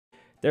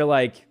They're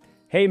like,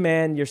 hey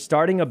man, you're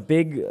starting a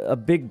big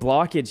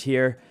blockage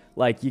here.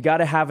 Like, you got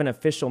to have an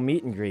official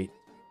meet and greet.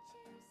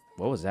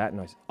 What was that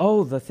noise?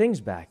 Oh, the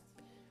thing's back.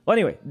 Well,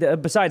 anyway,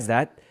 besides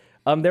that,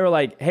 they were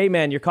like, hey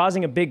man, you're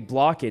causing a big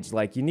blockage.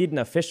 Like, you need an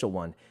official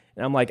one.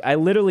 And I'm like, I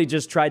literally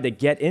just tried to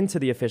get into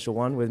the official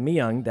one with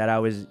Miyung that I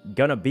was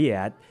gonna be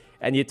at.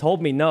 And you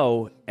told me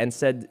no and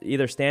said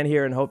either stand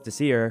here and hope to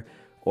see her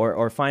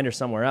or find her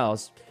somewhere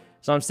else.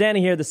 So I'm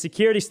standing here. The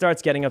security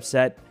starts getting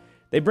upset.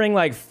 They bring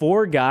like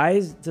 4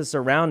 guys to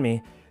surround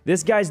me.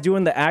 This guy's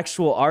doing the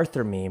actual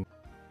Arthur meme.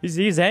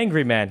 He's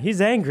angry, man.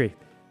 He's angry.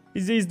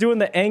 He's doing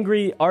the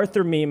angry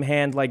Arthur meme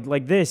hand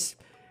like this.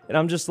 And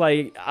I'm just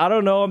like, I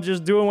don't know. I'm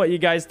just doing what you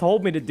guys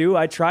told me to do.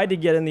 I tried to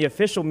get in the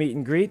official meet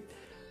and greet.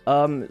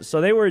 So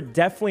they were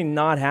definitely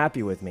not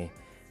happy with me.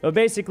 But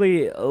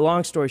basically,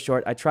 long story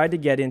short, I tried to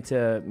get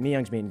into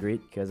Miyung's meet and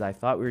greet because I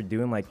thought we were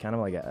doing like kind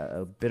of like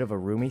a bit of a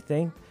roomy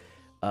thing.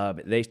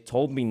 They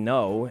told me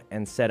no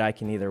and said I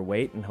can either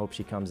wait and hope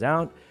she comes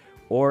out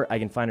or I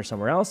can find her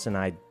somewhere else. And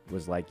I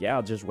was like, yeah,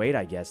 I'll just wait,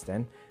 I guess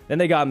then. Then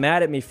they got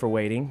mad at me for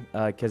waiting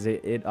because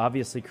it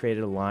obviously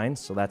created a line.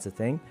 So that's a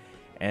thing.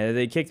 And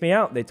they kicked me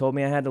out. They told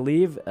me I had to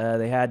leave.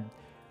 They had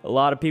a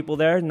lot of people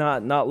there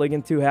not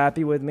looking too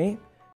happy with me.